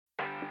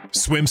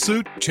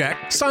Swimsuit? Check.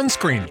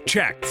 Sunscreen?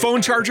 Check.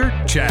 Phone charger?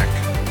 Check.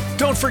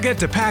 Don't forget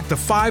to pack the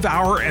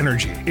 5-Hour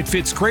Energy. It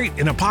fits great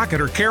in a pocket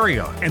or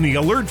carry-on, and the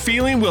alert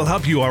feeling will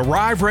help you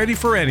arrive ready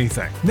for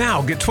anything.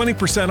 Now get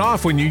 20%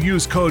 off when you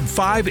use code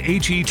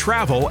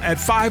 5HETRAVEL at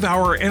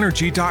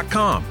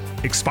 5hourenergy.com.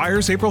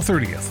 Expires April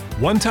 30th.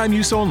 One-time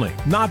use only.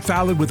 Not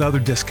valid with other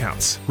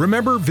discounts.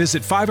 Remember,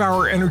 visit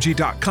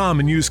 5hourenergy.com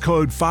and use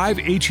code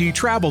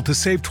 5HETRAVEL to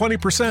save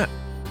 20%.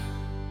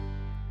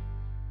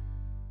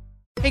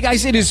 Hey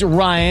guys, it is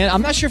Ryan.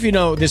 I'm not sure if you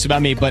know this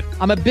about me, but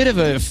I'm a bit of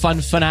a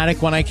fun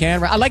fanatic when I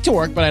can. I like to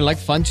work, but I like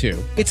fun too.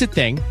 It's a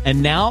thing.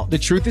 And now the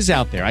truth is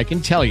out there. I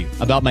can tell you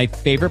about my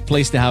favorite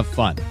place to have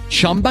fun.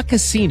 Chumba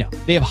Casino.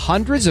 They have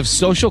hundreds of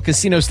social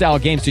casino style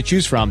games to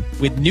choose from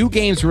with new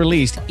games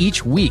released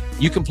each week.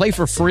 You can play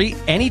for free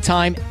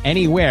anytime,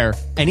 anywhere.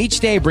 And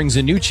each day brings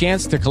a new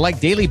chance to collect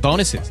daily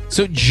bonuses.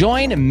 So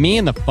join me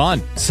in the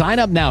fun. Sign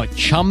up now at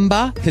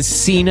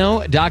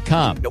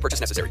ChumbaCasino.com. No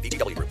purchase necessary.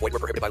 VGW. Void where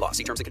prohibited by law.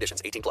 See terms and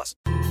conditions. 18+.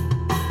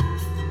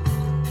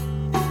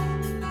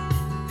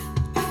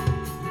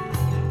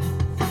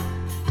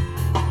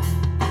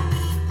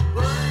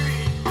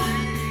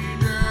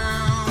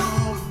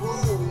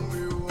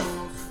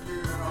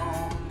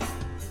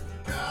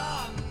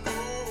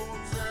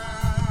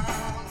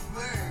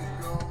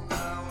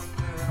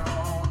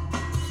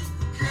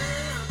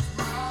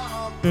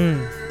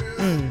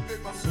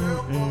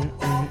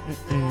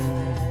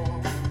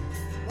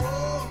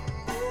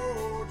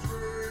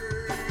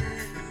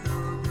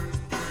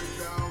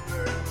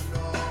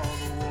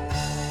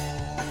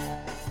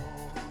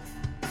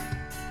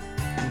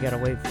 You gotta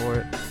wait for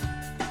it.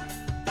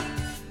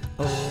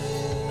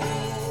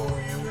 Oh,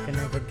 you can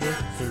never get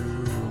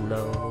too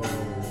low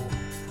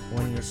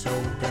when you're so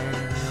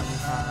damn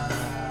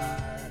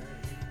high.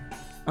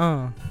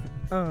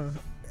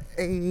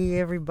 Hey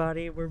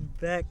everybody, we're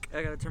back.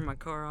 I gotta turn my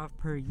car off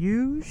per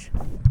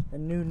usual. The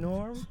new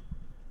norm.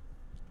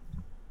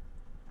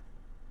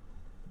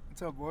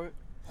 What's up, boy?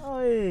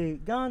 Oh, hey,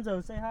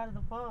 Gonzo, say hi to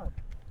the pod.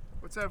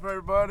 What's up,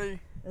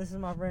 everybody? This is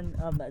my friend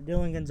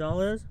Dylan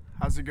Gonzalez.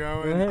 How's it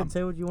going? Go ahead,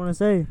 say what you want to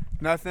say.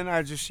 Nothing.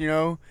 I just,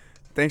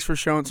 thanks for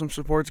showing some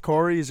support to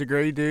Corey. He's a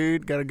great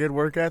dude. Got a good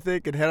work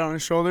ethic, good head on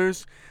his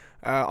shoulders.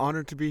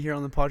 Honored to be here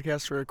on the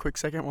podcast for a quick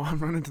second while I'm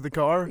running to the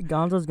car.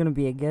 Gonzo's going to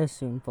be a guest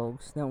soon,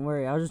 folks. Don't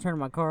worry. I was just turning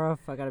my car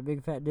off. I got a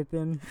big fat dip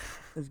in.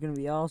 It's going to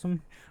be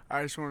awesome.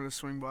 I just wanted to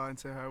swing by and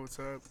say hi. What's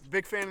up?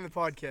 Big fan of the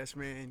podcast,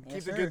 man. Yes,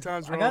 Keep sir. the good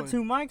times rolling. I got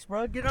 2 mics,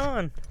 bro. Get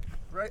on.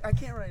 Right? I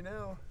can't right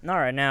now. Not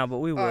right now, but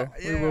we will.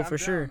 Yeah, we will I'm for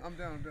down. sure. I'm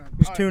down.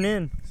 Just tune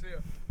in. See ya.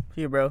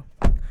 See you, bro.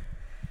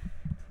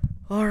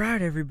 All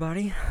right,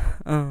 everybody.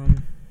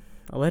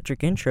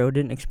 Electric intro.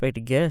 Didn't expect a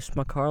guest.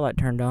 My car light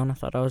turned on. I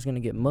thought I was going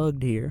to get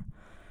mugged here.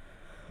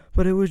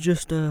 But it was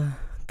just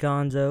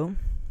Gonzo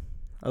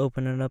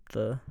opening up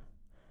the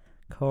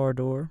car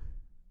door.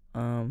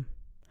 But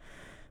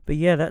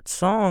yeah, that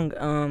song,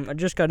 I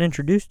just got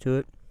introduced to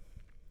it.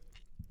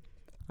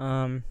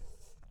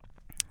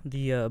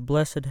 The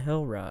Blessed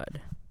Hell Ride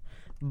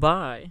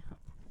by,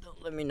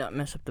 don't let me not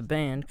mess up the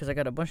band, because I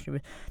got a bunch of,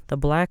 the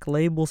Black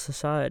Label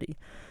Society.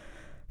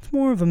 It's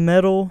more of a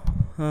metal,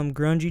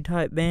 grungy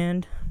type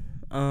band.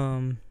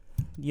 I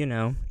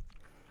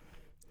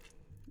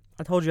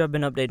told you I've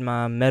been updating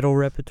my metal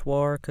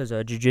repertoire, because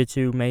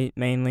jiu-jitsu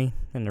mainly,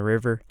 and the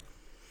river.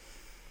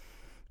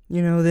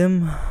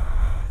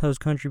 Those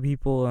country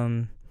people,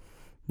 a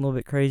little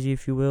bit crazy,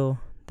 if you will,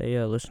 they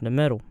listen to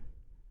metal.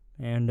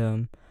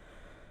 And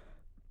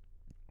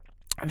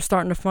I'm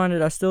starting to find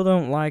it. I still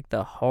don't like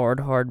the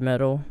hard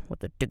metal with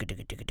the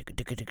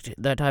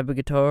that type of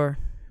guitar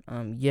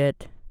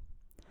yet.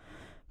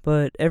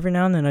 But every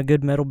now and then a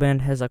good metal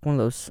band has like one of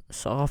those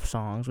soft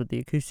songs with the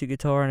acoustic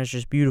guitar, and it's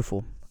just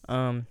beautiful.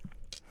 But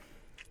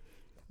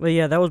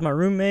yeah, that was my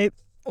roommate.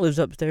 Lives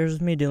upstairs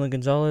with me, Dylan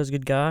Gonzalez,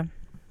 good guy.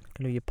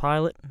 Gonna be a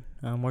pilot.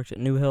 Works at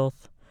New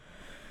Health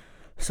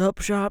Sup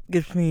Shop.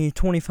 Gives me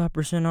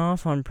 25%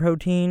 off on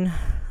protein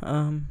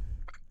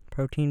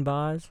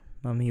buys.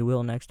 He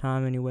will next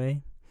time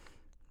anyway.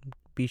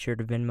 Be sure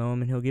to Venmo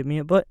him and he'll get me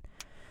it. But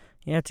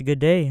yeah, it's a good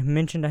day. I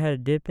mentioned I had a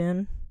dip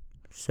in,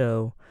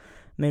 so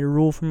made a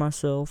rule for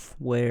myself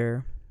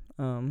where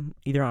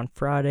either on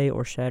Friday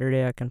or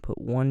Saturday I can put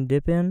 1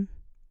 dip in.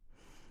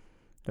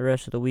 The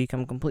rest of the week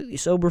I'm completely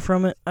sober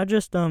from it. I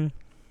just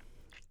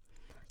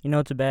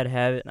it's a bad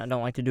habit and I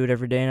don't like to do it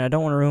every day, and I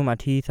don't want to ruin my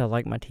teeth. I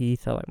like my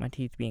teeth. I like my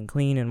teeth being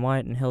clean and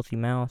white and healthy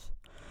mouth.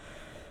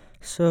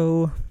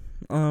 So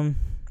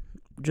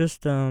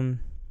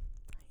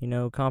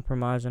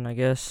compromising, I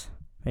guess.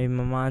 Maybe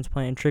my mind's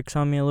playing tricks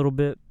on me a little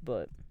bit,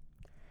 but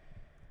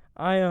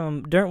I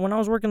when I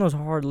was working those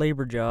hard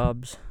labor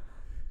jobs,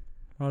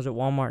 when I was at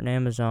Walmart and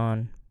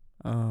Amazon,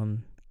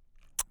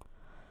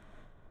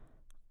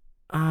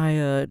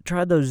 I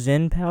tried those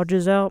Zen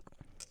pouches out,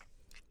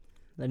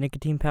 the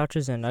nicotine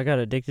pouches, and I got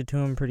addicted to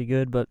them pretty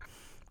good, but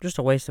just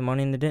a waste of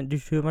money, and they didn't do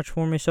too much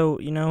for me. So,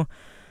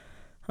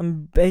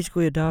 I'm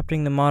basically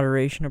adopting the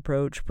moderation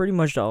approach pretty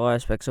much to all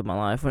aspects of my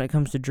life when it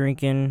comes to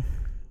drinking,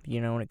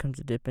 when it comes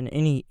to dipping,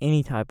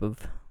 any type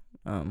of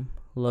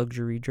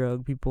luxury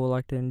drug. People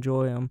like to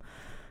enjoy them.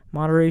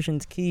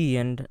 Moderation's key,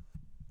 and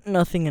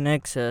nothing in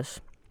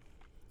excess.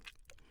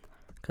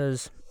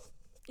 Because,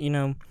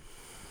 it's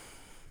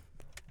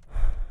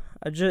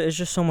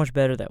just so much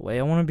better that way.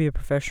 I want to be a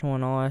professional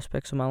in all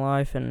aspects of my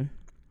life, and,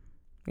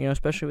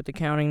 especially with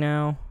accounting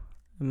now,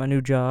 and my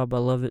new job, I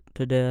love it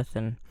to death,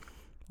 and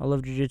I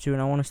love jiu-jitsu,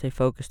 and I want to stay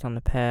focused on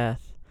the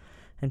path,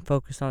 and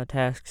focused on the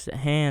tasks at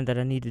hand that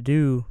I need to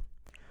do.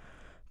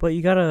 But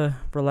you gotta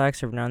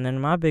relax every now and then.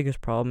 My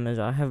biggest problem is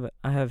I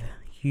have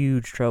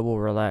huge trouble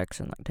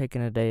relaxing, like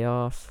taking a day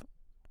off.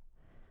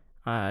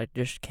 I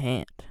just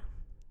can't.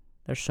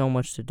 There's so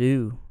much to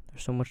do.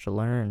 There's so much to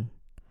learn.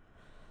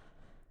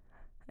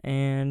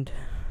 And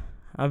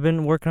I've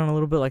been working on a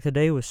little bit. Like,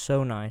 today was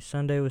so nice.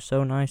 Sunday was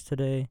so nice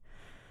today.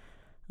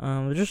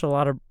 There's just a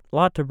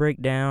lot to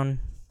break down.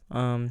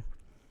 A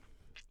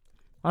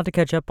lot to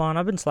catch up on.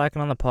 I've been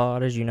slacking on the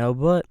pod, as you know,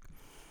 but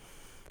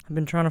I've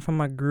been trying to find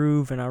my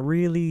groove, and I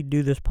really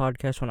do this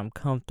podcast when I'm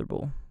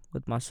comfortable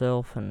with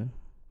myself and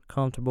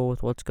comfortable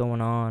with what's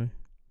going on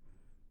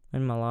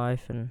in my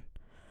life, and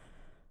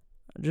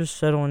just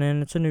settling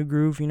in. It's a new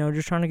groove,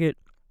 just trying to get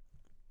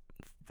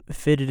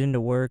fitted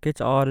into work.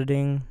 It's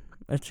auditing.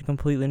 It's a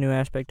completely new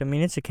aspect. I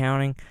mean, it's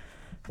accounting,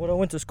 what I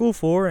went to school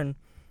for, and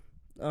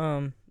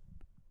I'm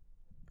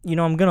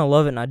gonna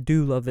love it, and I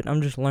do love it.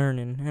 I'm just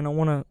learning, and I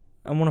wanna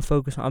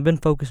focus on. I've been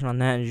focusing on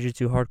that in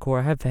jiu-jitsu hardcore.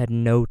 I have had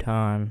no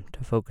time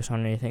to focus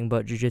on anything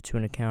but jiu-jitsu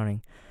and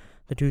accounting,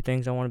 the two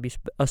things I want to be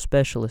a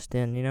specialist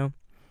in.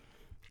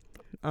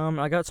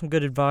 I got some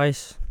good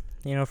advice,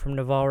 from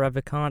Naval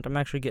Ravikant. I'm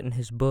actually getting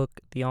his book,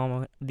 The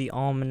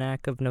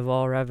Almanac of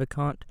Naval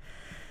Ravikant.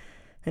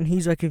 And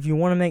he's like, if you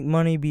want to make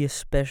money, be a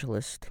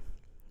specialist.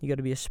 You got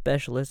to be a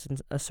specialist in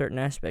a certain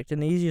aspect.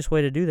 And the easiest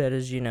way to do that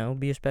is,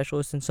 be a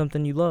specialist in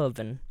something you love.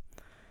 And,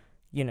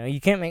 you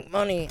can't make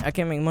money. I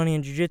can't make money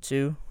in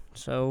jiu-jitsu.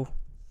 So,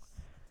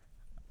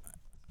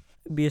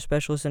 be a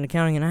specialist in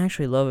accounting. And I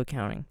actually love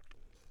accounting.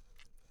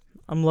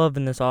 I'm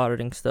loving this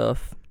auditing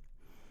stuff.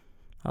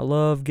 I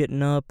love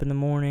getting up in the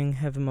morning,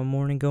 having my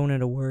morning, going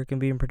into work,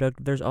 and being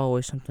productive. There's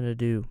always something to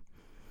do.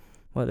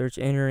 Whether it's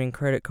entering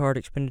credit card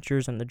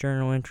expenditures and the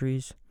journal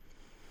entries.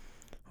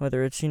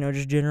 Whether it's,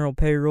 just general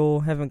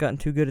payroll. Haven't gotten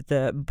too good at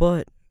that.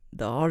 But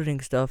the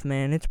auditing stuff,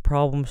 man, it's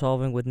problem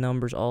solving with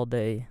numbers all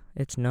day.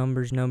 It's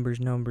numbers,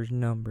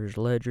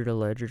 ledger to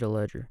ledger to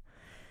ledger.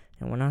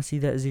 And when I see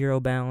that zero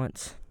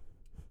balance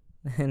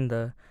and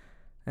the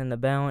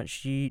balance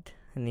sheet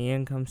and the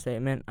income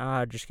statement,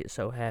 I just get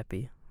so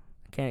happy.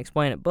 I can't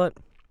explain it, but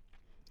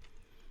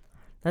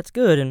that's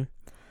good. And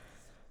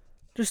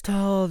just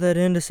all that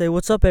in to say,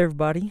 what's up,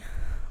 everybody?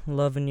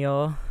 Loving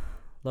y'all.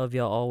 Love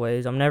y'all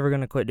always. I'm never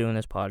going to quit doing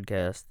this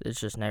podcast. It's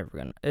just never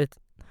going to.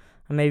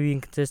 I may be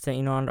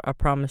inconsistent. I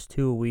promised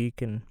 2 a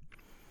week, and,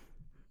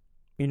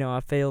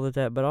 I failed at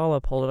that, but I'll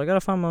uphold it. I got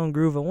to find my own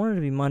groove. I wanted it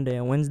to be Monday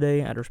and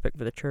Wednesday out of respect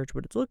for the church,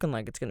 but it's looking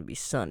like it's going to be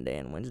Sunday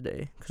and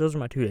Wednesday, because those are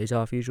my 2 days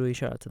off usually.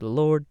 Shout out to the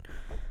Lord.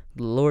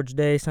 The Lord's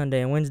Day,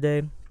 Sunday and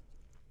Wednesday.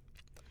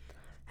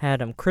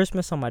 Had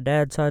Christmas on my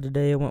dad's side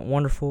today. It went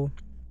wonderful.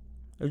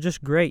 It was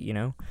just great,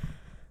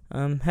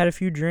 Had a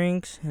few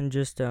drinks and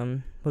just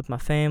with my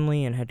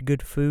family, and had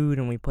good food,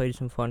 and we played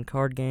some fun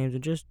card games,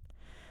 and just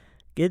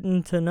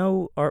getting to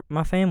know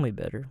my family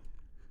better,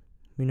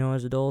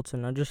 as adults.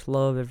 And I just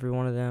love every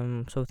one of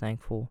them. I'm so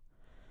thankful.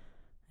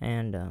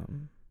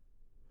 And,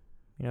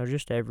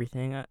 just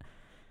everything.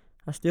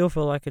 I still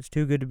feel like it's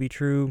too good to be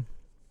true.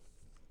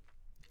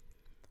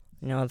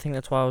 I think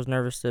that's why I was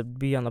nervous to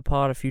be on the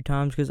pod a few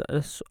times,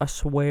 because I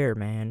swear,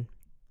 man,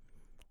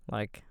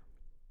 like,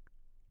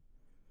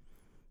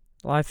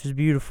 life is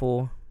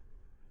beautiful,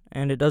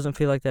 and it doesn't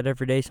feel like that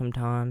every day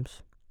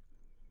sometimes,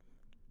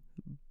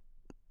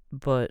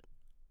 but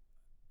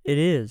it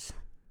is,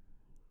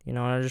 and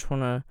I just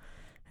want to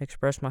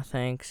express my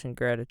thanks and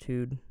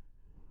gratitude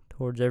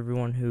towards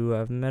everyone who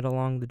I've met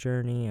along the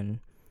journey, and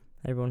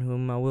everyone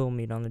whom I will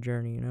meet on the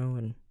journey,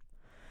 and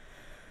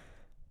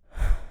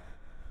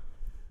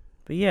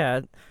but yeah,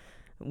 I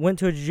went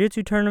to a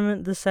jiu-jitsu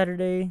tournament this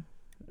Saturday,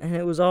 and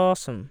it was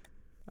awesome.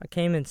 I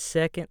came in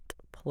second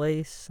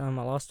place. I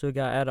lost to a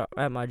guy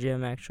at my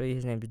gym, actually.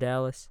 His name's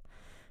Dallas.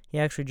 He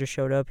actually just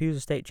showed up. He was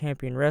a state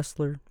champion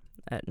wrestler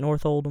at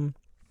North Oldham.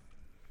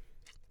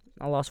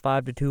 I lost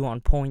 5-2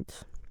 on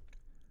points.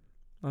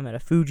 I'm at a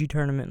Fuji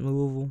tournament in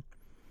Louisville.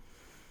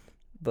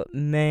 But,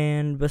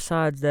 man,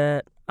 besides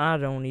that, I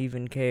don't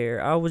even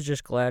care. I was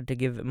just glad to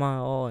give it my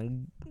all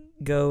and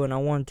go, and I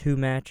won 2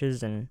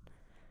 matches, and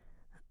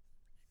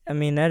I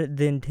mean,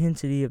 the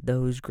intensity of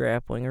those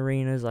grappling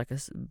arenas, like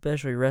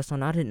especially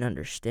wrestling, I didn't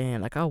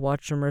understand. Like, I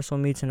watched some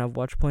wrestling meets, and I've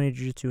watched plenty of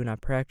jiu-jitsu, and I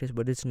practice,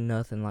 but it's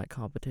nothing like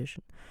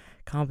competition.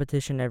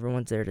 Competition,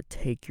 everyone's there to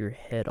take your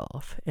head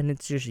off, and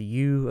it's just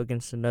you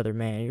against another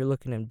man. You're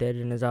looking him dead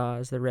in his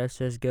eyes. The ref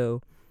says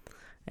go,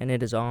 and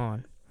it is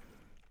on.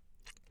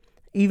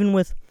 Even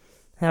with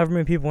however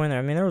many people were in there,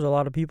 I mean, there was a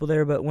lot of people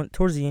there, but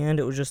towards the end,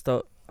 it was just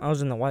I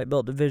was in the white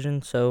belt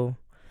division, so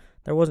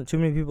there wasn't too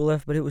many people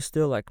left, but it was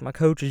still like my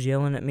coach is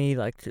yelling at me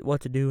like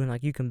what to do, and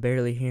like you can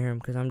barely hear him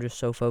because I'm just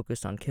so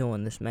focused on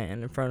killing this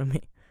man in front of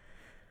me.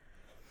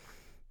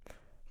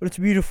 But it's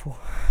beautiful,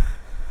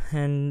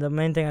 and the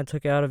main thing I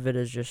took out of it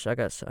is just I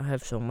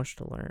have so much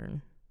to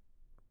learn,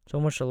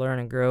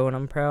 and grow, and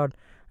I'm proud.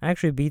 I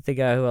actually beat the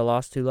guy who I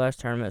lost to last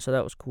tournament, so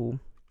that was cool.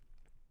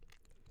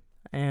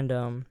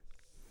 And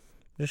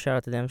just shout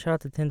out to them. Shout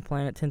out to 10th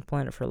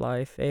Planet for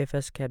Life,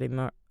 AFS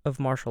Academy of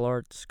Martial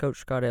Arts, Coach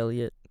Scott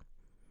Elliott.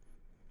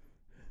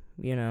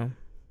 You know,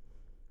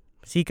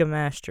 seek a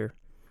master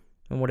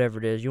in whatever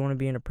it is. You want to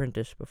be an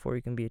apprentice before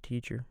you can be a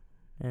teacher.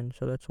 And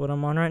so that's what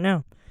I'm on right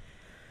now.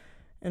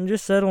 And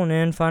just settling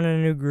in, finding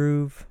a new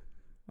groove.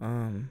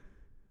 You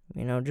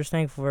know, just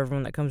thankful for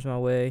everyone that comes my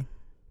way.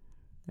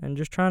 And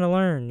just trying to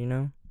learn, you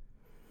know.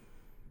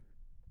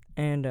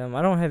 And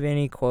I don't have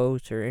any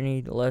quotes or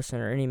any lesson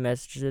or any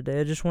messages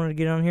today. I just wanted to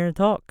get on here and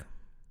talk.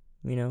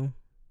 You know,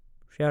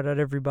 shout out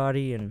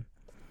everybody and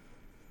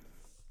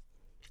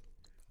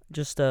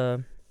just,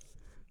 you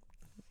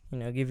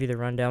know, give you the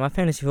rundown. My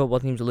fantasy football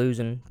team's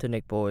losing to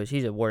Nick Boys.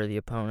 He's a worthy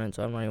opponent,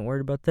 so I'm not even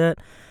worried about that.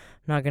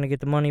 Not going to get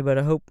the money, but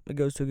I hope it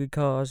goes to a good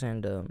cause.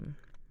 And,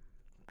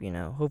 you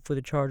know, hopefully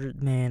the Chargers.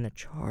 Man, the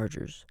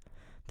Chargers.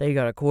 They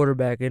got a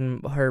quarterback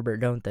in Herbert,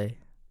 don't they?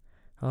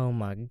 Oh,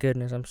 my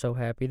goodness, I'm so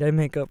happy. They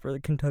make up for the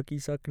Kentucky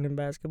sucking in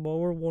basketball.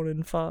 We're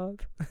 1-5.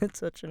 It's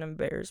such an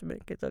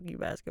embarrassment, Kentucky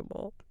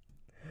basketball.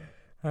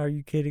 Are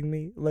you kidding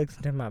me?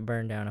 Lexington might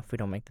burn down if we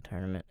don't make the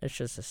tournament. It's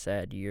just a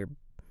sad year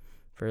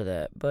for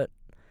that. But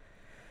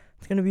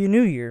it's going to be a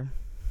new year.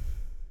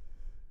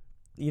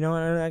 You know,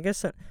 and I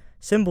guess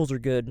symbols are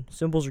good.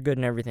 Symbols are good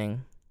in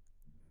everything.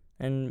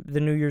 And the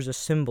new year's a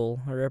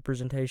symbol, a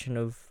representation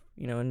of,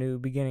 you know, a new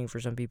beginning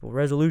for some people.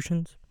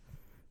 Resolutions,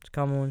 it's a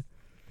common one.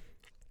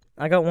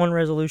 I got one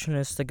resolution,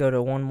 is to go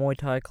to one Muay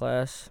Thai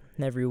class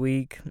every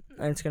week.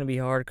 And it's going to be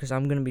hard because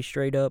I'm going to be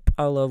straight up.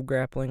 I love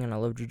grappling and I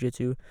love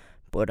jiu-jitsu,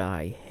 but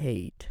I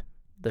hate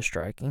the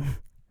striking.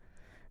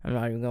 I'm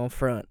not even going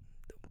front.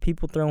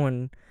 People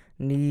throwing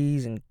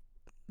knees and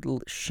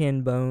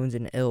shin bones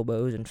and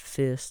elbows and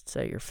fists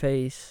at your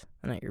face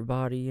and at your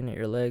body and at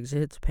your legs.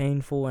 It's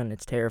painful and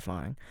it's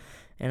terrifying.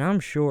 And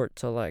I'm short,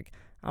 so like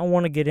I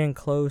want to get in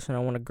close and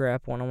I want to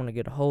grapple and I want to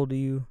get a hold of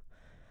you,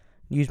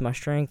 use my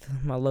strength,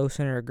 my low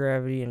center of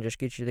gravity, and just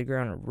get you to the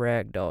ground and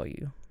ragdoll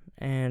you.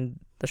 And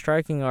the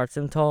striking arts,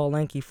 them tall,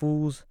 lanky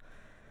fools,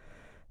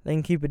 they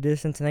can keep a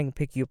distance and they can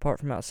pick you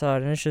apart from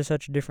outside. And it's just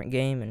such a different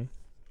game. And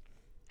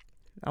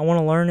I want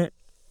to learn it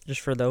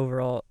just for the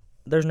overall.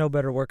 There's no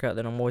better workout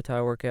than a Muay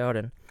Thai workout.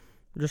 And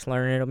just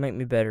learning it will make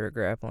me better at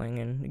grappling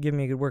and give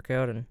me a good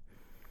workout and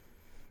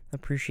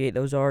appreciate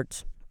those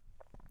arts.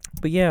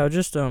 But yeah,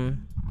 just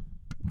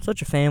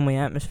such a family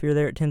atmosphere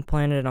there at 10th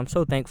Planet. And I'm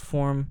so thankful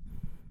for them.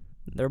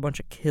 They're a bunch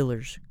of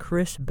killers.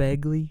 Chris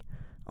Begley,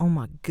 oh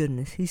my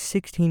goodness, he's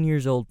 16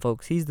 years old,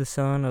 folks. He's the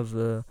son of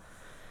the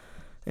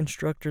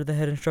instructor, the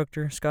head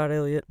instructor, Scott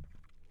Elliott.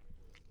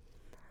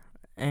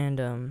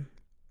 And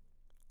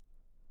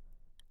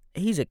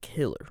he's a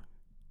killer.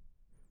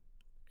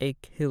 A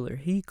killer.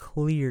 He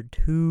cleared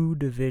 2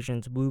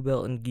 divisions, blue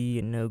belt and gi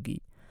and no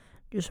gi.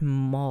 Just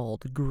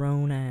mauled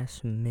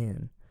grown-ass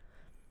men.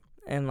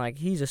 And, like,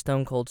 he's a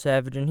stone-cold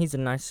savage, and he's the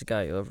nicest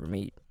guy you'll ever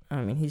meet.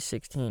 I mean, he's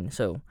 16,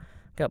 so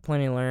got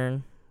plenty to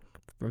learn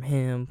from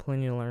him,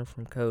 plenty to learn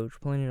from Coach,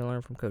 plenty to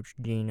learn from Coach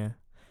Gina,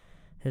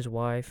 his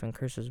wife, and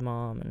Chris's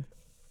mom. And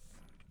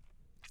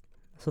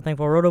so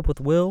thankful I rode up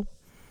with Will,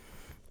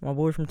 my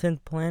boy from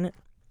 10th Planet.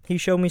 He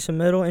showed me some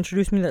metal,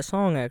 introduced me to that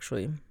song,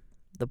 actually.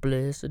 The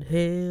Blessed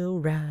Hell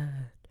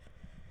Ride.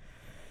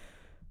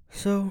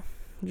 So,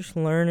 just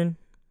learning,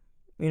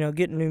 you know,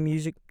 getting new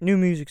music. New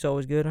music's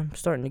always good. I'm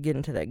starting to get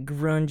into that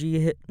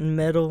grungy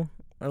metal,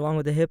 along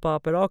with the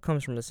hip-hop. It all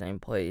comes from the same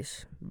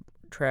place.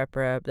 Trap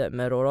rap, that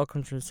metal, it all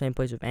comes from the same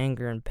place of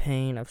anger and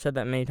pain. I've said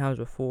that many times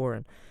before,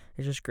 and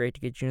it's just great to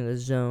get you in the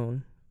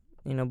zone.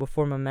 You know,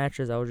 before my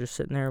matches, I was just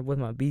sitting there with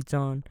my beats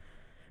on.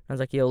 I was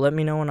like, yo, let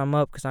me know when I'm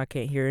up, because I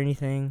can't hear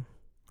anything,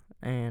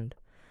 and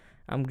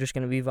I'm just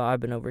going to be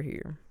vibing over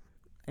here.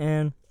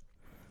 And,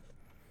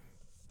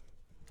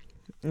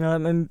 you know,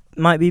 that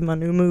might be my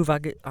new move. I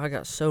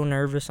got so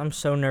nervous. I'm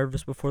so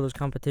nervous before those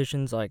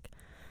competitions. Like,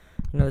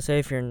 you know, they say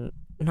if you're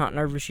not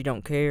nervous, you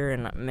don't care.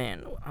 And,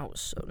 man, I was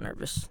so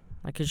nervous.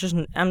 Like,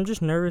 I'm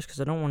just nervous because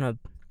I don't want to,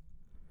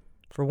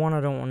 for one,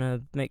 I don't want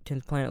to make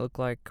 10th Planet look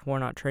like we're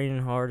not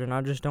training hard, and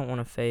I just don't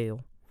want to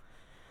fail.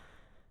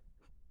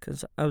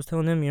 Because I was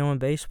telling them, you know, in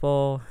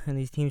baseball and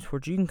these team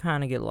sports, you can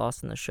kind of get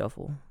lost in the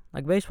shuffle.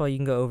 Like, baseball, you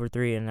can go over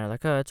 3, and they're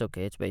like, oh, it's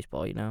okay, it's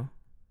baseball, you know.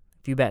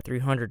 If you bat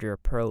 300, you're a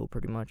pro,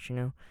 pretty much, you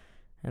know.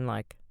 And,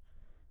 like,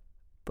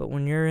 but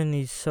when you're in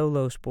these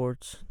solo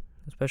sports,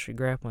 especially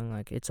grappling,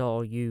 like, it's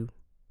all you.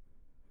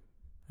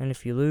 And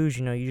if you lose,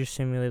 you know, you just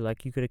simulate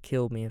like you could have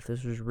killed me if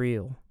this was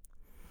real.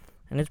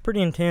 And it's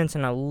pretty intense,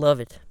 and I love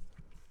it.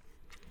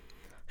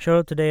 Showed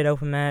up today at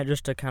Open Mat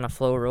just to kind of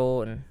flow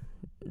roll and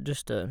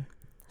just to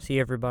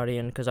see everybody,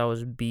 and because I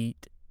was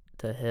beat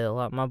to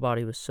hell. My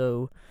body was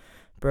so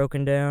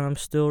broken down. I'm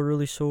still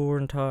really sore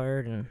and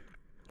tired, and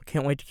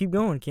can't wait to keep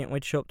going. Can't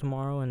wait to show up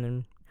tomorrow and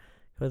then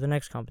go to the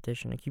next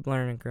competition and keep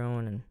learning and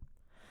growing.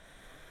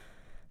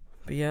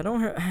 But yeah, I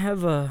don't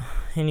have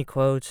any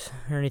quotes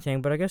or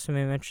anything, but I guess the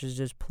main message is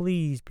just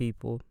please,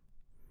 people,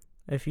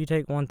 if you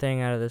take one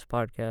thing out of this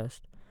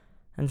podcast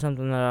and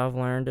something that I've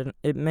learned, and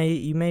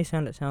you may say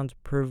it sounds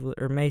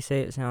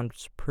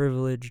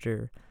privileged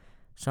or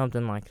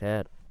something like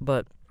that,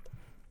 but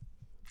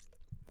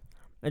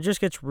it just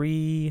gets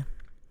it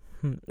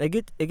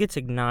gets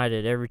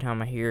ignited every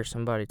time I hear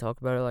somebody talk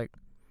about it, like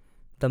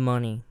the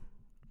money.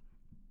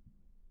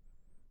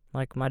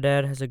 Like, my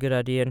dad has a good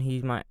idea, and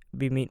he might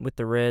be meeting with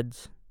the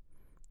Reds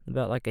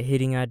about, like, a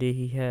hitting idea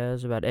he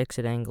has, about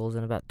exit angles,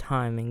 and about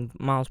timing.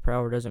 Miles per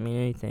hour doesn't mean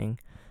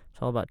anything.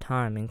 It's all about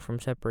timing from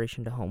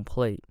separation to home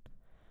plate.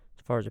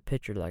 As far as a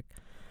pitcher, like,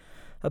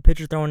 a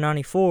pitcher throwing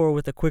 94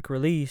 with a quick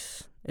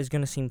release is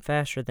going to seem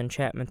faster than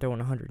Chapman throwing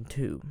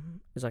 102.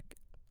 It's, like,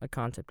 a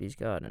concept he's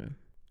got. And,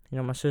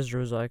 my sister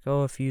was like,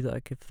 oh, if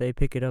they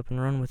pick it up and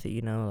run with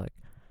it, like,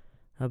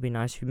 that'd be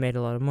nice if you made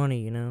a lot of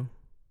money,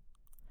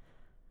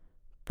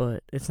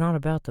 But it's not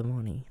about the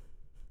money.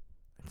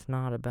 It's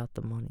not about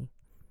the money.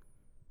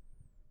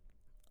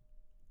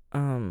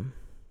 And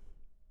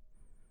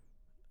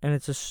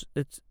it's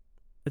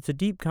a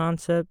deep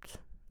concept,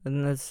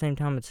 and at the same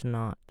time it's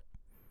not.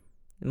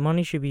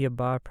 Money should be a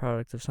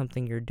byproduct of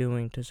something you're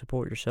doing to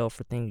support yourself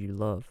for things you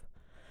love.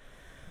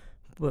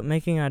 But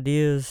making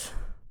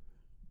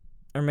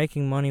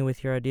money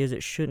with your ideas,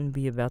 it shouldn't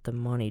be about the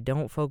money.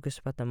 Don't focus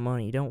about the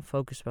money. Don't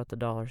focus about the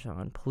dollar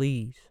sign,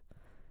 please.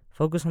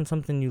 Focus on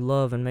something you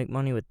love and make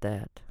money with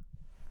that.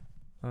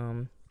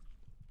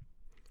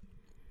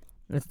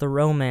 It's the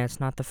romance,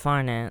 not the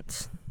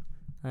finance.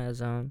 As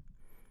the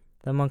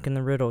Monk in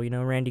the Riddle,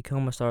 Randy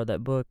Komisar,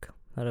 that book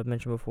that I've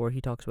mentioned before,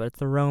 he talks about. It's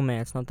the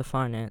romance, not the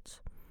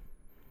finance.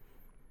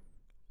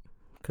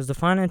 Because the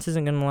finance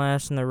isn't going to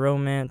last, and the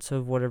romance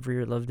of whatever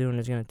you love doing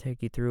is going to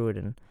take you through it.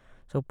 And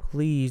so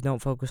please don't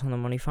focus on the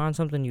money. Find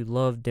something you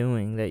love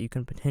doing that you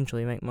can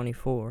potentially make money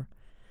for.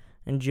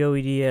 And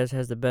Joey Diaz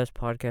has the best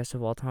podcast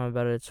of all time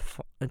about it.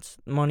 It's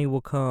Money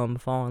Will Come,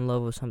 Fall in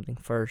Love with Something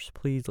First.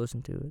 Please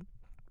listen to it.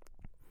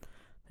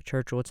 The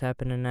Church of What's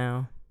Happening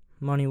Now.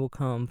 Money will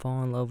come,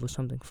 fall in love with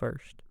something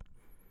first.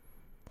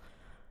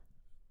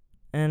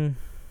 And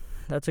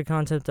that's a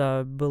concept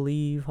I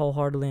believe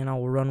wholeheartedly, and I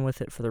will run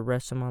with it for the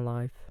rest of my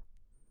life.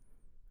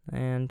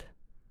 And,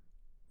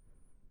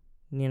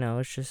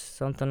 it's just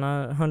something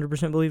I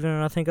 100% believe in,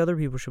 and I think other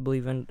people should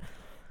believe in.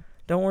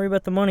 Don't worry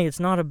about the money. It's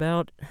not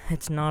about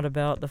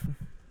the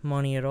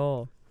money at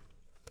all.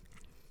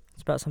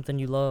 It's about something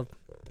you love,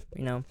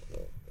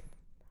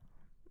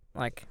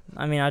 Like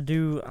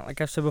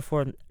I've said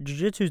before,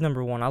 jiu-jitsu is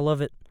number one. I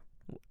love it.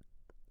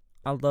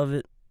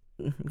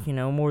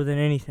 More than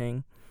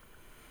anything.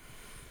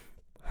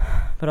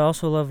 But I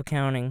also love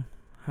accounting.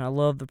 I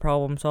love the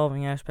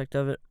problem-solving aspect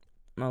of it.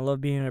 I love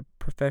being a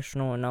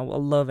professional, and I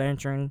love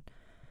answering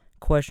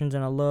questions,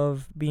 and I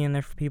love being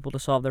there for people to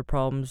solve their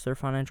problems, their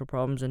financial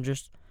problems, and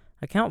just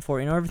account for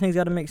it. Everything's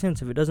got to make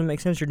sense. If it doesn't make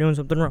sense, you're doing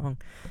something wrong.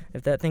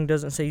 If that thing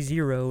doesn't say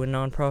zero in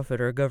nonprofit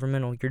or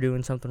governmental, you're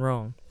doing something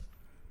wrong.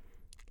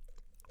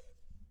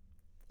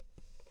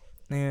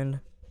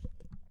 And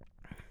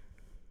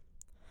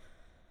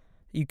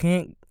you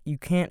can't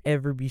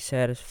ever be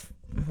satisfied.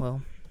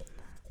 Well,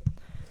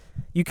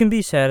 you can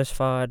be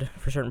satisfied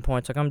for certain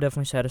points. Like, I'm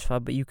definitely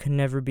satisfied, but you can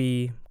never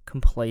be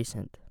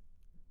complacent.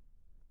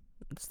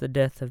 It's the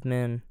death of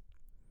men,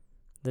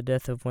 the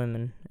death of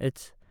women.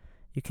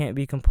 You can't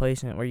be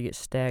complacent where you get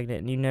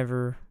stagnant and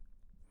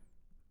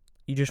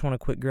you just want to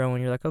quit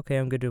growing. You're like, okay,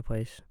 I'm good to a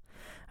place.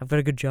 I've got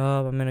a good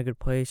job. I'm in a good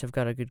place. I've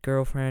got a good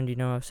girlfriend.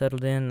 I've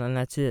settled in, and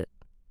that's it.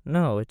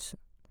 No, it's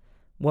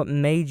what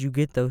made you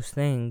get those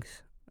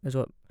things is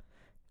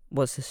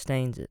what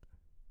sustains it.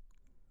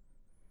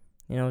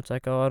 It's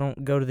like, I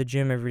don't go to the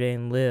gym every day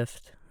and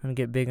lift and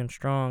get big and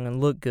strong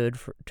and look good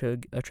to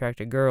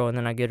attract a girl, and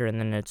then I get her and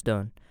then it's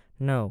done.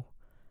 No.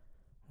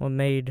 What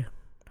made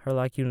her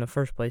like you in the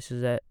first place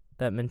is that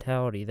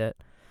mentality, that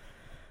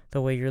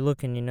the way you're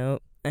looking,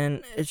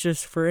 and it's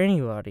just for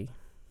anybody.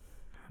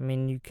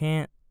 You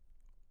can't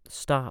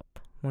stop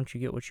once you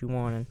get what you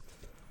want, and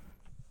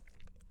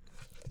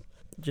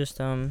just,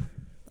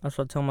 that's what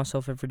I tell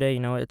myself every day,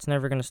 it's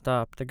never going to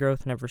stop. The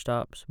growth never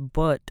stops.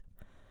 But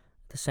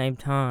at the same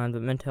time, the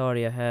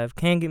mentality I have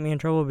can get me in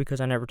trouble because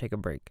I never take a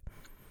break.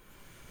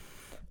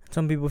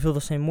 Some people feel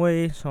the same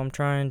way, so I'm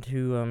trying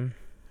to,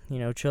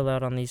 chill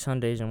out on these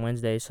Sundays and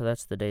Wednesdays, so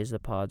that's the days the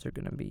pods are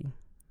going to be.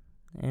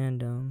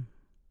 And,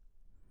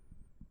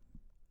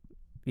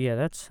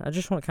 yeah, I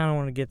just want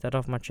to get that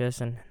off my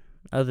chest, and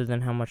other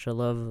than how much I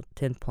love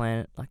 10th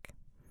Planet,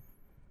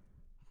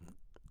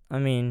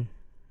 it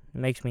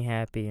makes me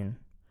happy, and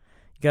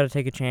you got to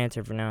take a chance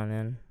every now and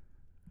then.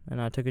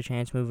 And I took a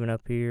chance moving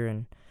up here,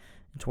 and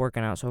it's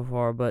working out so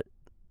far, but,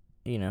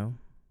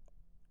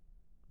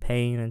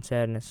 pain and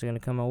sadness is going to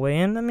come my way.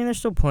 And, there's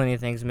still plenty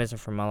of things missing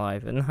from my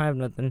life, and I have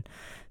nothing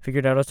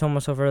figured out. I was telling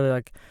myself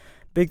earlier,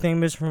 Big thing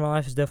missing from my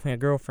life is definitely a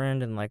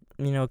girlfriend and, like,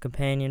 you know, a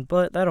companion,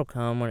 but that'll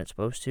come when it's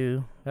supposed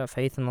to. Got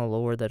faith in the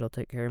Lord that He'll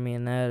take care of me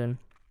in that, and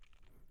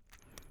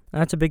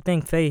that's a big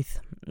thing,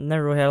 faith.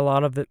 Never really had a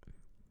lot of it.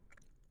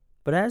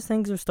 But as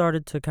things have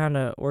started to kind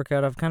of work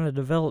out, I've kind of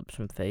developed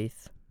some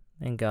faith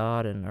in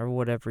God, or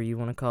whatever you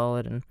want to call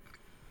it, and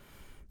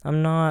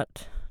I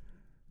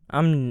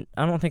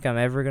don't think I'm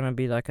ever going to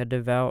be, like, a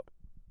devout,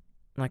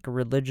 like, a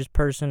religious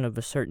person of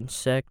a certain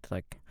sect,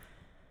 like,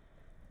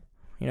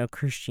 you know,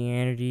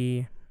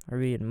 Christianity, or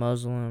being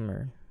Muslim,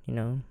 or, you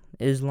know,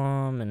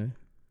 Islam,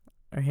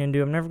 or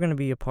Hindu. I'm never going to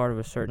be a part of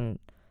a certain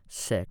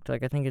sect.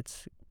 Like, I think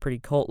it's pretty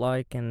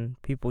cult-like,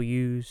 and people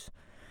use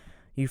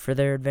you for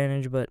their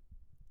advantage, but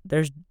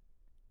there's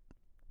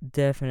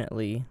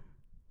definitely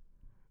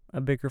a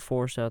bigger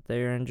force out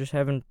there, and just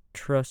having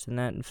trust in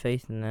that and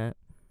faith in that,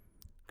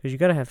 because you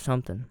got to have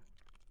something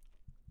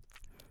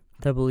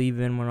to believe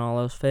in when all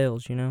else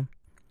fails, you know?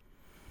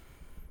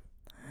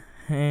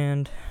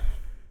 And,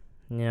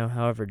 you know,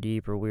 however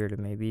deep or weird it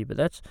may be, but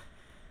that's,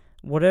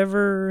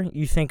 whatever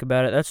you think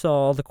about it, that's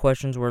all the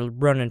questions we're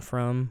running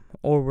from,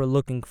 or we're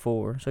looking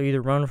for. So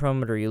either run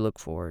from it, or you look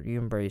for it, you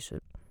embrace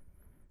it.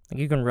 Like,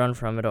 you can run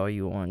from it all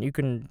you want. You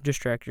can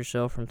distract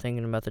yourself from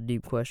thinking about the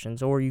deep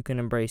questions, or you can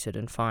embrace it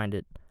and find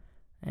it,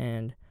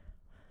 and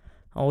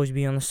always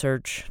be on the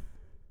search.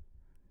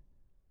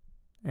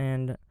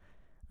 And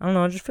I don't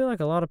know, I just feel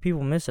like a lot of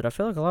people miss it. I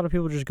feel like a lot of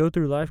people just go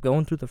through life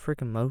going through the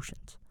freaking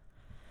motions.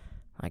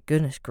 My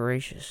goodness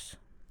gracious.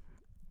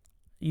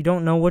 You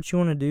don't know what you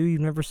want to do.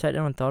 You've never sat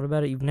down and thought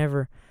about it. You've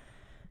never,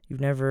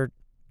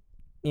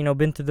 you know,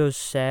 been through those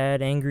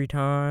sad, angry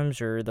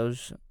times, or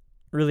those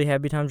really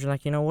happy times. You're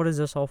like, you know, what is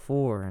this all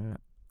for? And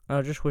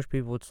I just wish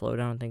people would slow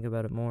down and think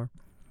about it more.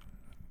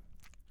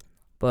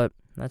 But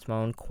that's my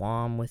own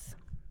qualm with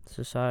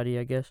society,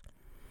 I guess.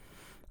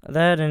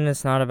 That, and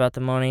it's not about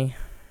the money.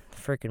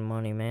 Freaking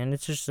money, man.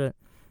 It's just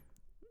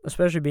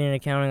especially being in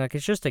accounting, like,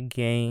 it's just a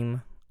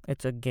game.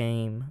 It's a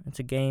game. It's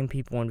a game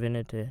people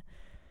invented to,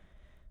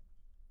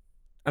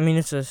 I mean,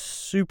 it's a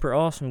super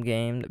awesome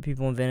game that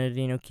people invented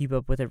to, you know, keep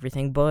up with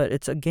everything, but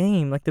it's a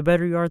game. Like, the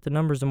better you are at the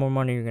numbers, the more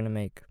money you're going to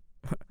make.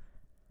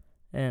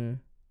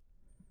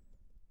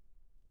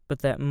 But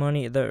that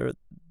money, the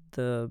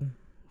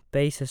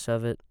basis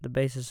of it, the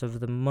basis of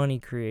the money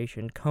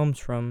creation comes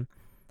from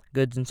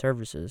goods and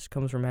services,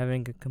 comes from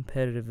having a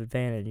competitive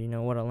advantage. You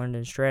know, what I learned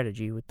in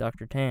strategy with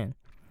Dr. Tan.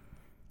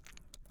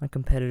 A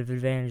competitive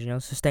advantage, you know,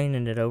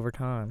 sustaining it over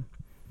time.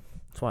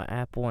 That's why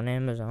Apple and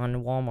Amazon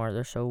and Walmart,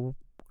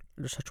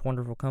 they're such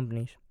wonderful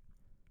companies.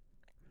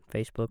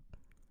 Facebook,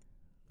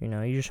 you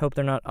know, you just hope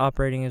they're not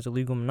operating as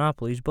illegal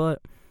monopolies,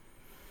 but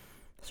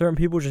certain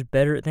people are just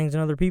better at things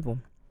than other people.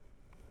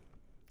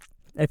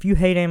 If you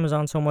hate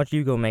Amazon so much,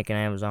 you go make an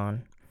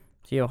Amazon.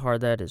 See how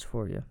hard that is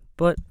for you.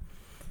 But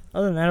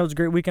other than that, it was a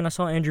great weekend. I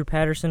saw Andrew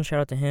Patterson.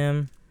 Shout out to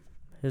him.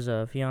 His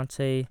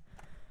fiance.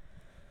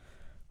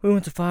 We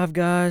went to Five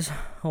Guys.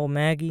 Old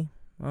Maggie.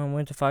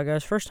 Went to Five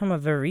Guys. First time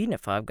I've ever eaten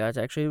at Five Guys,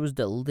 actually. It was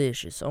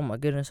delicious. Oh my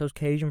goodness, those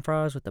Cajun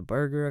fries with the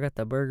burger. I got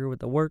the burger with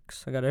the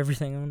works. I got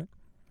everything on it.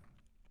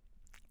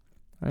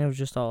 And it was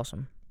just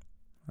awesome.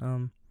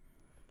 But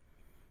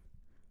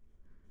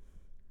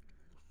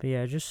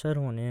yeah, just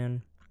settling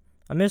in.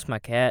 I miss my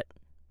cat,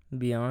 to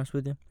be honest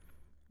with you.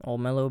 Old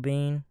Mellow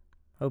Bean.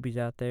 Hope he's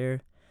out there.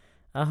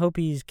 I hope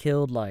he's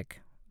killed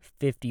like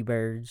 50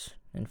 birds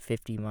and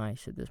 50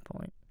 mice at this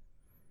point.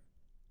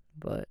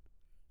 But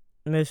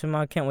miss him.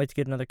 I can't wait to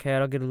get another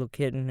cat. I'll get a little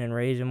kitten and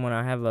raise him when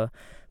I have a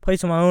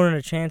place of my own and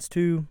a chance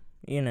to,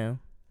 you know,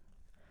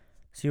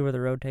 see where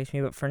the road takes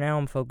me. But for now,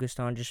 I'm focused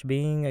on just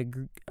being a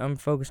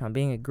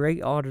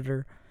great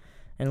auditor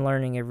and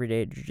learning every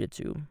day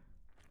jiu-jitsu.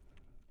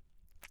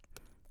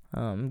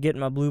 Getting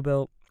my blue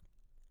belt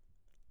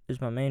is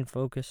my main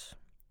focus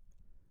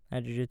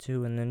at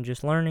jiu-jitsu, and then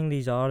just learning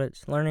these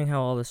audits, learning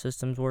how all the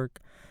systems work,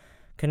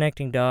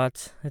 connecting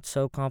dots. It's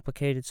so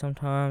complicated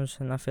sometimes,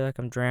 and I feel like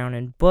I'm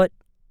drowning, but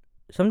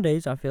some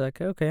days I feel like,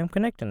 okay, I'm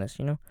connecting this,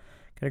 you know.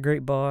 Got a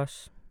great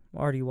boss,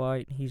 Artie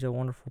White. He's a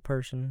wonderful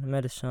person. I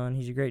met his son.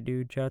 He's a great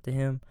dude. Shout out to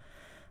him.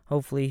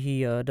 Hopefully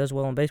he does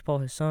well in baseball,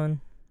 his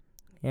son,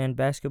 and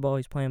basketball.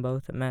 He's playing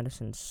both at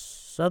Madison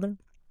Southern.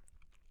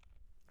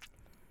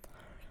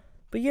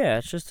 But yeah,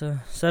 it's just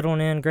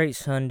settling in. Great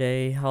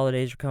Sunday.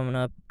 Holidays are coming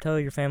up. Tell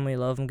your family you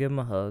love them. Give them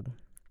a hug.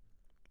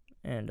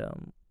 And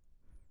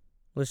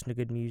listen to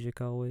good music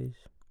always.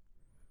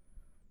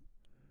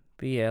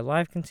 But yeah,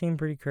 life can seem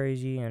pretty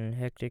crazy and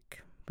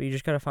hectic. But you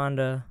just gotta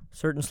find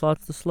certain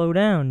slots to slow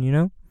down, you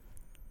know?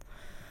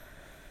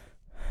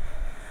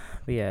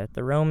 But yeah,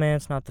 the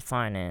romance, not the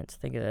finance.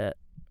 Think of that.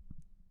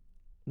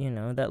 You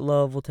know, that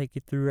love will take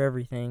you through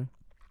everything.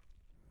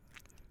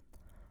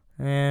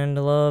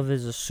 And love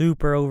is a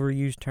super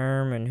overused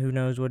term, and who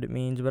knows what it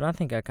means, but I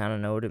think I kind of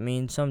know what it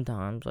means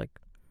sometimes. Like,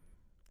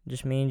 it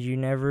just means you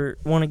never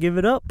want to give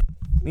it up,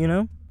 you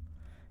know?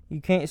 You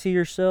can't see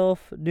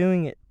yourself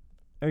doing it,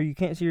 or you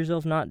can't see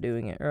yourself not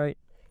doing it, right?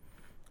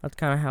 That's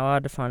kind of how I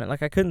define it.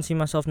 Like, I couldn't see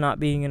myself not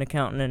being an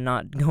accountant and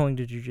not going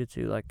to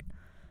jiu-jitsu. Like,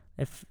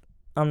 if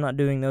I'm not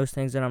doing those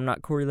things, then I'm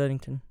not Corey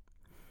Lettington.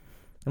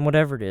 And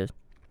whatever it is.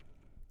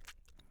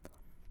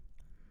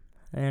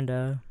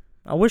 And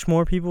I wish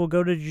more people would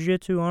go to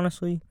jiu-jitsu,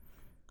 honestly.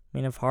 I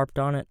mean, I've harped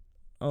on it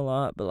a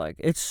lot, but, like,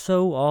 it's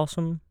so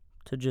awesome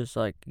to just,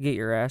 like, get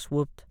your ass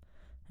whooped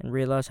and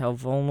realize how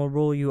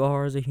vulnerable you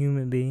are as a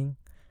human being.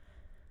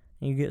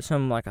 And you get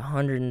some, like,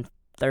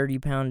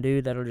 130-pound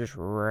dude that'll just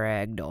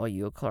ragdoll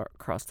you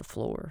across the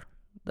floor,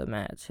 the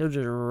mats. He'll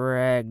just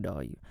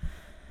ragdoll you.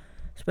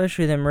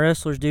 Especially them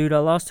wrestlers, dude. I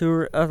lost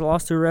two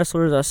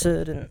wrestlers, I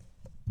said, and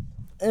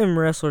them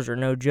wrestlers are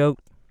no joke.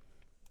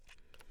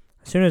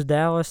 As soon as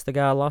Dallas, the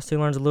guy I lost to,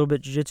 learns a little bit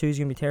of jiu-jitsu, he's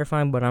going to be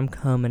terrifying, but I'm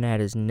coming at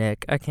his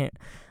neck.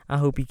 I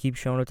hope he keeps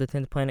showing up to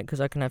 10th Planet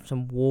because I can have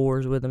some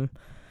wars with him.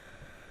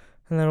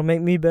 And that'll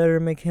make me better,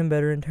 make him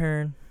better in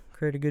turn.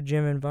 Create a good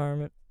gym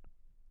environment.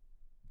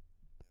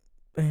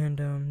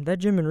 And that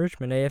gym in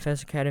Richmond,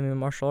 AFS Academy of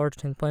Martial Arts,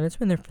 10th Planet, it's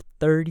been there for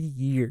 30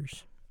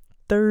 years.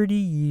 30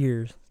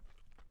 years.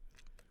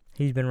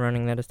 He's been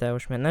running that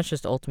establishment, and that's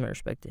just ultimate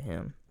respect to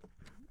him.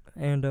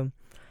 And,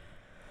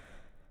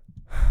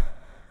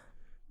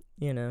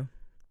 you know,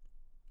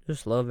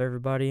 just love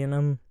everybody, and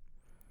I'm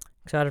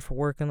excited for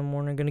work in the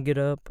morning. Gonna get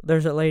up.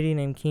 There's that lady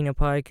named Keena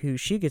Pike who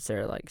she gets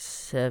there at like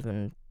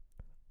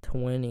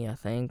 7:20, I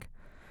think.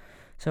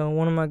 So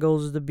one of my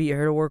goals is to beat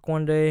her to work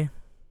one day.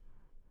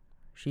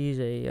 She's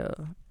a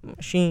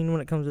machine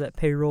when it comes to that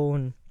payroll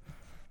and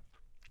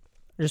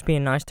just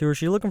being nice to her.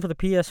 She's looking for the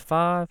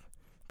PS5.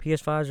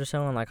 PS5s are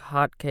selling like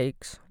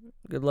hotcakes.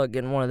 Good luck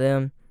getting one of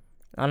them.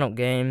 I don't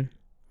game,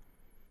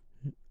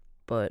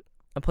 but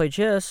I play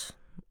chess.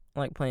 I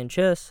like playing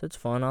chess. It's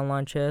fun,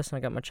 online chess, and I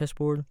got my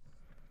chessboard.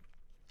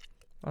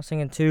 I was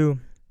thinking, too,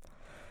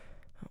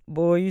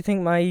 boy, you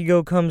think my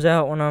ego comes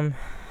out when I'm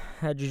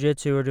at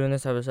jiu-jitsu or doing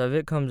this type of stuff?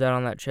 It comes out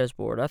on that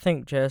chessboard. I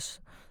think chess,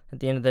 at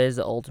the end of the day, is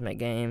the ultimate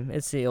game.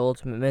 It's the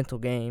ultimate mental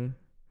game.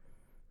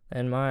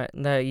 And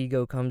that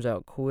ego comes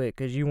out quick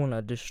because you want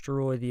to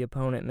destroy the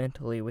opponent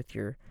mentally with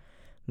your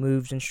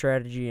moves and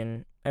strategy.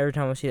 And every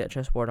time I see that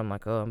chessboard, I'm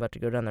like, oh, I'm about to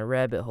go down the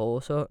rabbit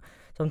hole. So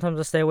sometimes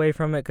I stay away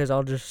from it because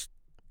I'll just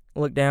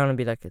look down and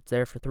be like, it's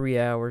there for 3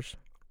 hours,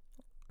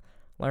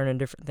 learning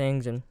different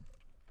things.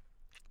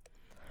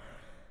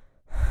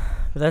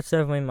 But that's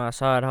definitely my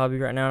side hobby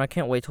right now, and I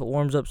can't wait till it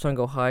warms up so I can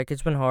go hike.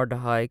 It's been hard to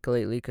hike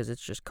lately because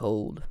it's just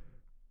cold.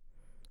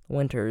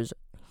 Winter is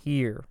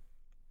here,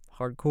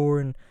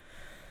 hardcore, and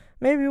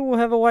maybe we'll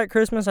have a white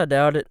Christmas. I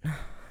doubt it.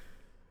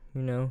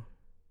 You know,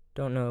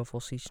 don't know if we'll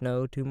see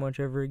snow too much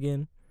ever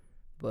again,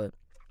 but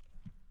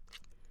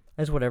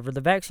that's whatever. The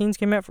vaccines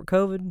came out for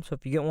COVID, so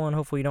if you get one,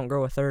 hopefully you don't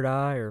grow a third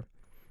eye or,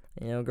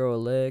 grow a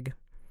leg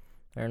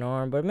or an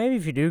arm. But maybe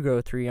if you do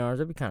grow 3 arms,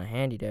 it'd be kind of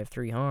handy to have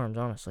 3 arms,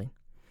 honestly.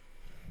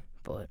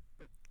 But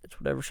it's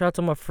whatever. Shout out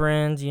to my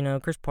friends,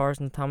 Chris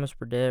Parsons, Thomas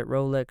Burdett,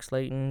 Rolex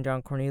Slayton,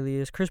 John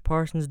Cornelius, Chris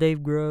Parsons, Dave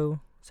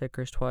Groh. Said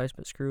Chris twice,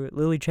 but screw it.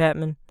 Lily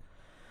Chapman,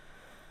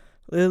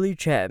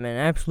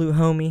 absolute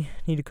homie.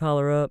 Need to call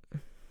her up.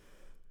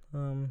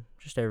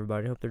 Just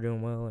everybody. Hope they're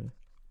doing well. And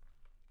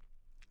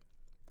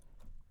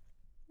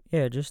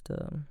yeah, just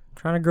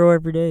trying to grow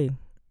every day.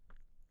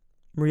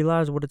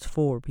 Realize what it's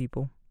for,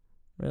 people.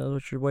 Realize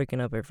what you're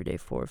waking up every day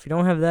for. If you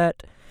don't have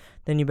that,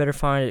 then you better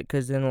find it,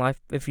 because then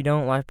if you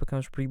don't, life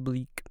becomes pretty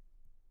bleak.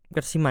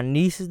 Got to see my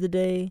nieces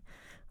today.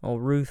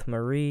 Ruth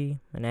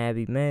Marie and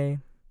Abby May.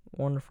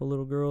 Wonderful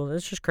little girls.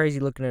 It's just crazy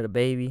looking at a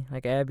baby.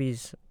 Like,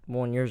 Abby's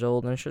 1 year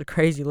old, and it's just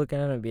crazy looking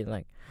at her and being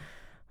like,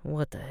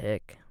 what the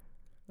heck?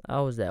 I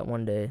was that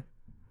one day.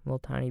 Little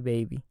tiny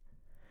baby.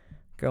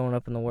 Growing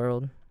up in the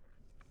world.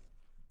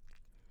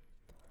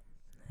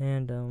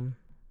 And,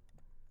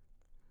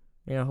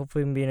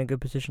 hopefully I'm be in a good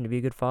position to be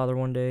a good father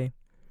one day.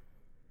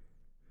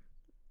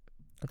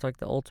 It's like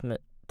the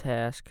ultimate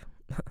task,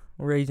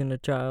 raising a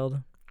child.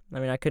 I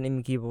mean, I couldn't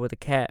even keep up with a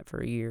cat for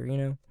a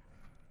year,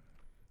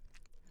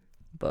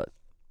 But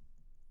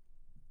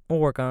we'll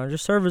work on it.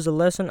 Just serve as a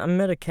lesson. I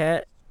met a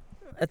cat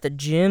at the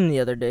gym the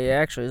other day,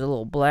 actually. It was a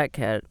little black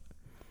cat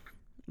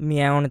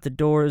meowing at the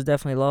door. It was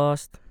definitely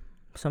lost.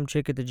 Some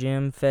chick at the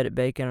gym fed it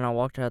bacon, and I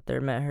walked out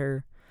there, met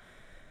her,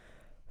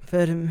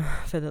 fed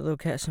that little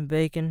cat some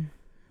bacon.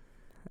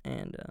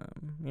 And,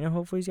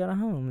 hopefully he's got a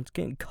home. It's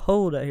getting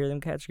cold out here.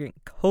 Them cats are getting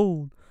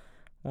cold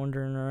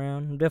wandering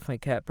around. I'm definitely a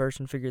cat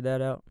person. Figured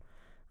that out.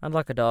 I'd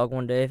like a dog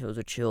one day if it was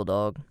a chill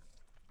dog.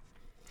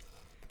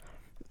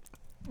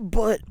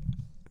 But,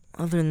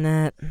 other than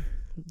that,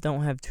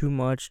 don't have too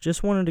much.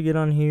 Just wanted to get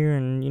on here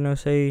and,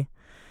 say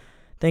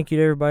thank you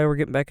to everybody. We're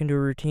getting back into a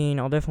routine.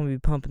 I'll definitely be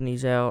pumping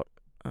these out.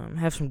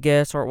 Have some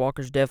guests. Art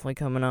Walker's definitely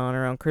coming on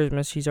around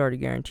Christmas. He's already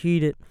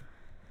guaranteed it.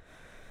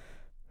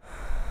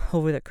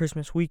 Hopefully that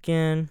Christmas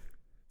weekend.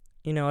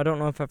 I don't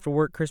know if I have to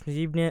work Christmas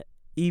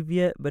Eve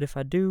yet, but if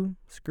I do,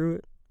 screw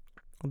it.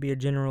 I'll be a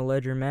general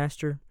ledger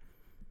master.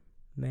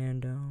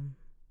 And,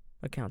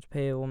 accounts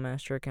payable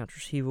master, accounts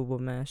receivable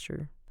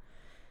master.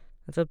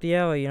 That's up the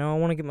alley, I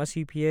want to get my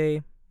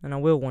CPA, and I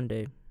will one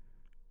day.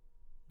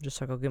 Just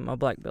like I'll get my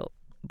black belt.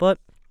 But,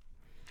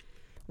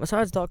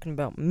 besides talking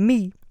about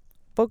me,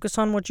 focus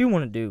on what you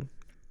want to do.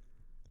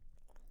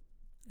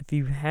 if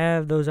you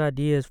have those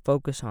ideas,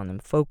 focus on them.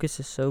 Focus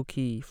is so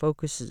key.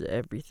 Focus is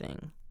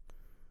everything.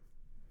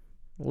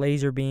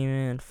 Laser beam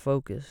in,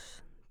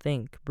 focus.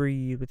 Think,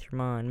 breathe with your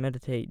mind,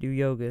 meditate, do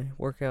yoga,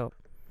 work out.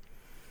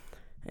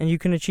 And you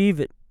can achieve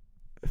it.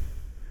 I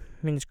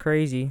mean, it's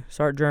crazy.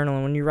 Start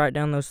journaling. When you write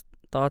down those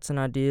thoughts and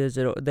ideas,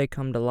 they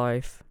come to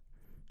life.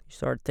 You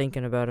start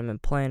thinking about them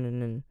and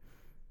planning and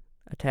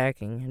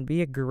attacking. And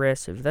be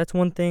aggressive. That's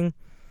one thing,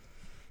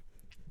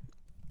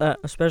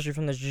 especially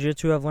from this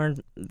jiu-jitsu, I've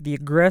learned. The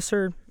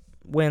aggressor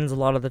wins a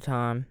lot of the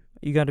time.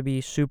 You got to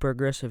be super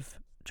aggressive.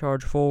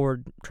 Charge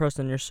forward, trust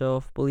in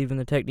yourself, believe in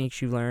the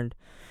techniques you've learned.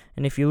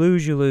 And if you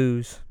lose, you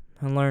lose.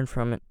 And learn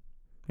from it.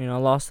 I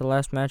lost the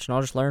last match, and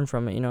I'll just learn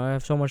from it. I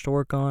have so much to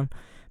work on.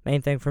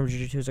 Main thing from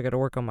jiu-jitsu is I got to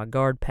work on my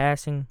guard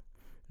passing.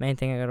 Main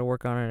thing I got to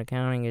work on in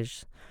accounting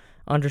is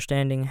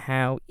understanding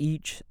how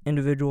each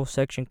individual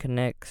section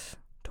connects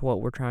to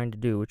what we're trying to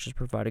do, which is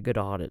provide a good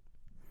audit,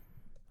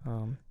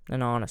 an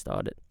honest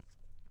audit.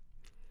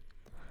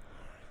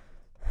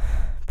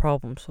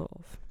 Problem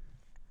solve.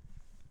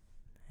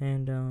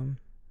 And,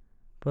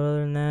 but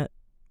other than that,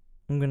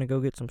 I'm going to go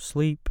get some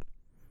sleep,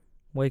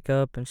 wake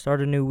up, and start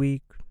a new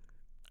week.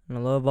 And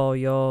I love all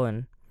y'all,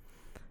 and,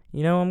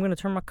 I'm going to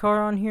turn my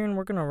car on here, and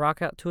we're going to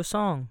rock out to a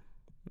song.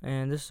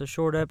 And this is a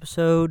short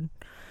episode,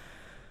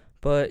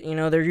 but,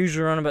 they're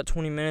usually around about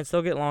 20 minutes.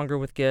 They'll get longer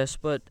with guests,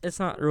 but it's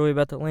not really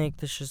about the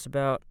length. It's just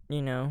about,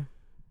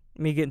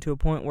 me getting to a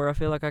point where I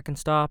feel like I can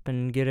stop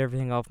and get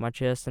everything off my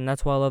chest, and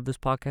that's why I love this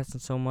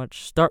podcasting so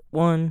much. Start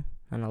one,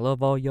 and I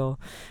love all y'all,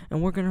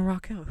 and we're going to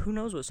rock out. Who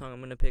knows what song I'm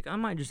going to pick? I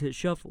might just hit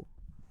shuffle.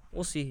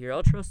 We'll see here.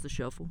 I'll trust the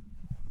shuffle.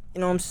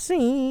 You know what I'm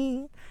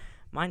saying?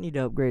 Might need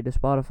to upgrade to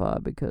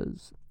Spotify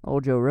because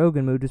old Joe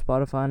Rogan moved to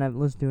Spotify and I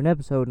haven't listened to an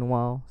episode in a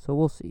while, so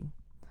we'll see.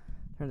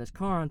 Turn this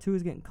car on too.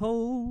 It's getting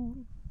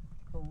cold.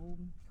 Cold,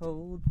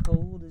 cold,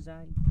 cold as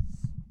ice.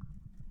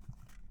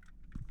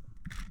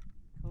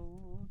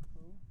 Cold,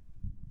 cold.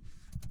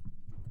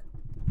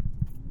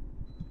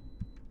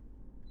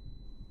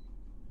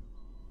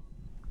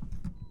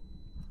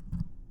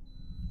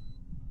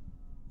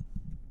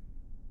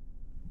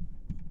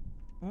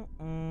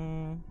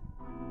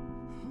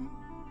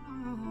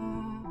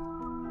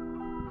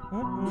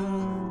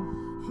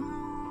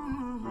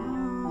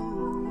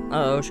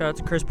 Uh-oh, shout out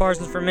to Chris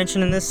Parsons for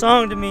mentioning this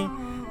song to me,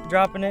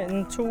 dropping it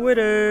in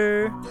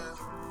Twitter.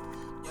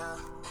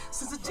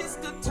 Since I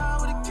just got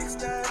tired with a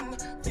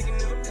kickstand, thinking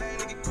of a plan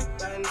to get quick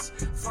bands,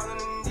 falling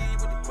in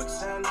deep with the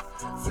quicksand,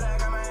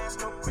 flag on my ass,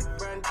 no quick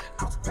brand,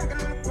 I was packing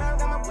on the ground,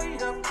 got my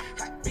weight up,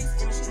 hot beef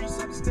in the streets,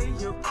 I can stay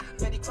up,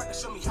 Betty Crocker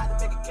show me how to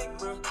make a cake,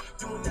 bro,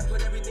 doing that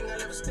with everything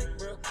I ever stick,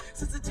 bro,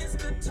 since I just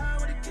got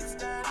tired with a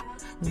kickstand,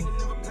 thinking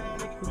of a plan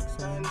to get quick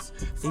bands,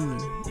 falling in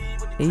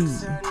deep with the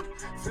quicksand,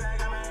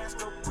 flag on my ass,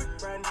 no quick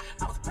brand,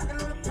 I was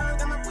packing on the ground,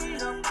 got my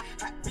weight up,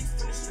 hot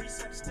beef in the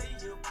streets, I can stay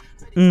up.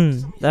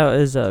 That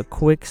was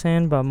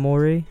Quicksand by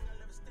Maury.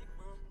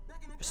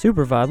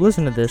 Super vibe.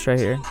 Listen to this right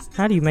here.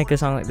 How do you make a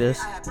song like this?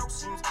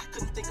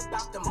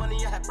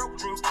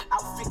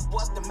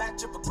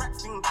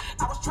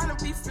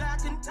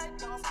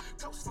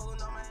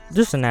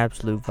 Just an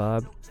absolute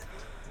vibe.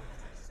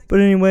 But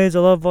anyways, I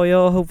love all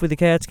y'all. Hopefully the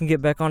Cats can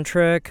get back on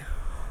track.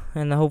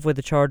 And hopefully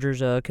the Chargers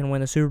can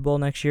win the Super Bowl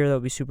next year. That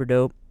would be super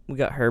dope. We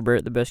got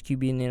Herbert, the best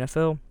QB in the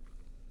NFL.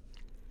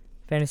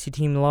 Fantasy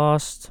team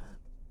lost.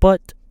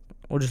 But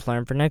we'll just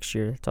learn for next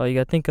year. That's all you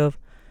got to think of.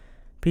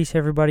 Peace,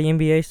 everybody.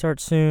 NBA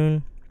starts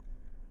soon.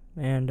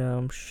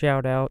 And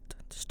shout out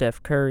to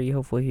Steph Curry.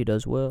 Hopefully he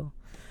does well.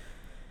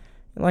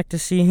 I'd like to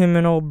see him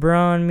and old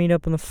Bron meet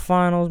up in the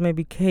finals.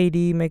 Maybe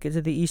KD make it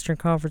to the Eastern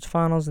Conference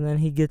Finals, and then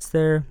he gets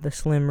there, the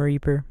Slim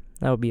Reaper.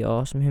 That would be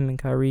awesome. Him and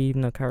Kyrie,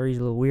 even though Kyrie's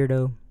a little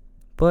weirdo.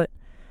 But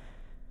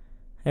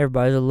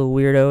everybody's a little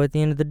weirdo at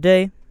the end of the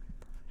day.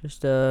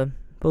 Just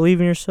believe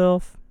in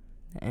yourself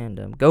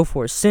and go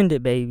for it. Send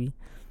it, baby.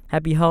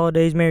 Happy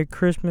holidays, Merry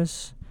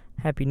Christmas,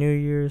 Happy New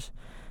Year's.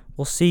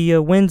 We'll see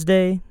you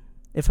Wednesday.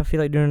 If I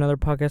feel like doing another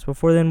podcast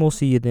before then, we'll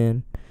see you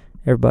then.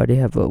 Everybody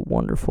have a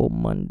wonderful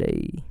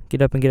Monday.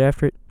 Get up and get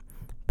after it.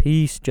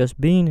 Peace, just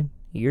being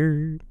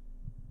here.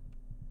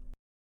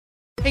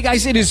 Hey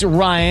guys, it is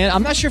Ryan.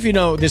 I'm not sure if you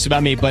know this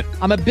about me, but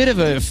I'm a bit of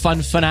a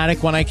fun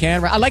fanatic when I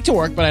can. I like to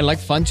work, but I like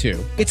fun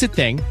too. It's a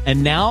thing.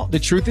 And now the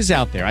truth is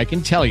out there. I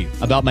can tell you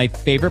about my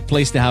favorite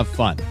place to have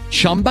fun.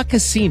 Chumba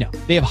Casino.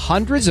 They have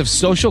hundreds of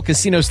social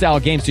casino style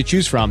games to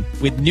choose from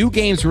with new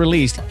games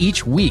released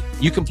each week.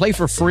 You can play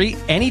for free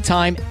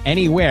anytime,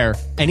 anywhere.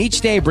 And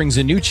each day brings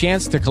a new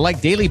chance to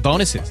collect daily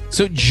bonuses.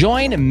 So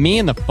join me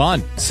in the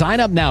fun. Sign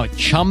up now at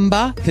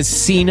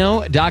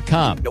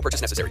ChumbaCasino.com. No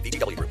purchase necessary.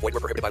 VGW Group. Void where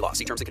prohibited by law.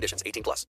 See terms and conditions. 18+.